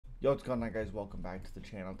Yo, what's going on, guys? Welcome back to the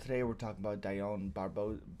channel. Today we're talking about Dione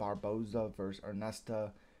Barbosa versus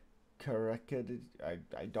Ernesta Kareckaite.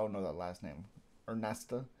 I don't know that last name.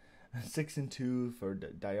 Ernesta. 6-2 for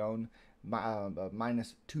Dione.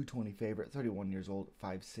 Minus 220 favorite. 31 years old.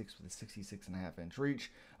 5'6" with a 66.5-inch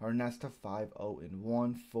reach. Ernesta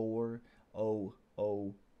 5-0-1.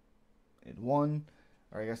 4-0-0-1.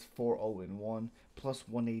 Or I guess 4-0-1. Plus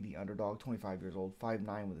 180 underdog. 25 years old.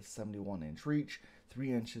 5'9" with a 71-inch reach.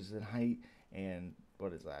 3 inches in height, and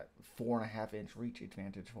what is that? 4.5-inch reach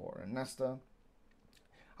advantage for Ernesta.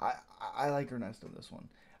 I like Ernesta in this one.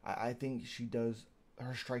 I think she does.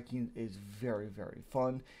 Her striking is very, very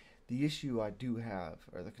fun. The issue I do have,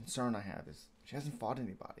 or the concern I have, is she hasn't fought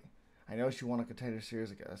anybody. I know she won a contender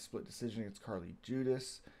series, like a split decision against Carly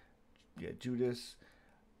Judas. Yeah, Judas.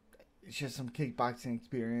 She has some kickboxing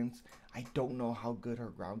experience. I don't know how good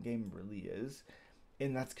her ground game really is.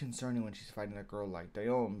 And that's concerning when she's fighting a girl like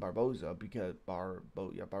Dione Barbosa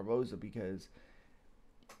because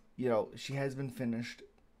she has been finished.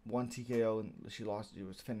 One TKO and she lost. It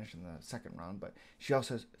was finished in the second round, but she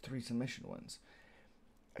also has 3 submission wins.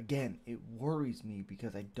 Again, it worries me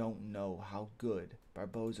because I don't know how good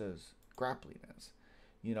Barbosa's grappling is.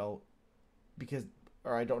 You know, because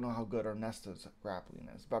or I don't know how good Ernesta's grappling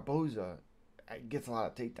is. Barbosa gets a lot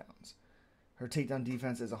of takedowns. Her takedown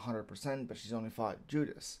defense is 100%, but she's only fought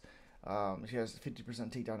Judas. She has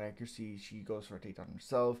 50% takedown accuracy. She goes for a takedown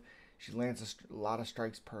herself. She lands a lot of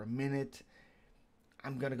strikes per minute.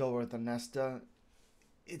 I'm going to go with Ernesta.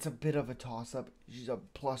 It's a bit of a toss-up. She's a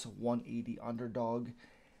plus 180 underdog.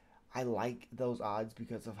 I like those odds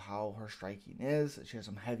because of how her striking is. She has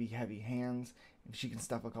some heavy, heavy hands. If she can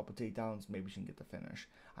stuff a couple takedowns, maybe she can get the finish.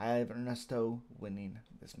 I have Ernesto winning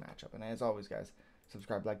this matchup. And as always, guys,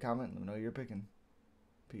 subscribe, like, comment, let me know who you're picking.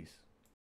 Peace.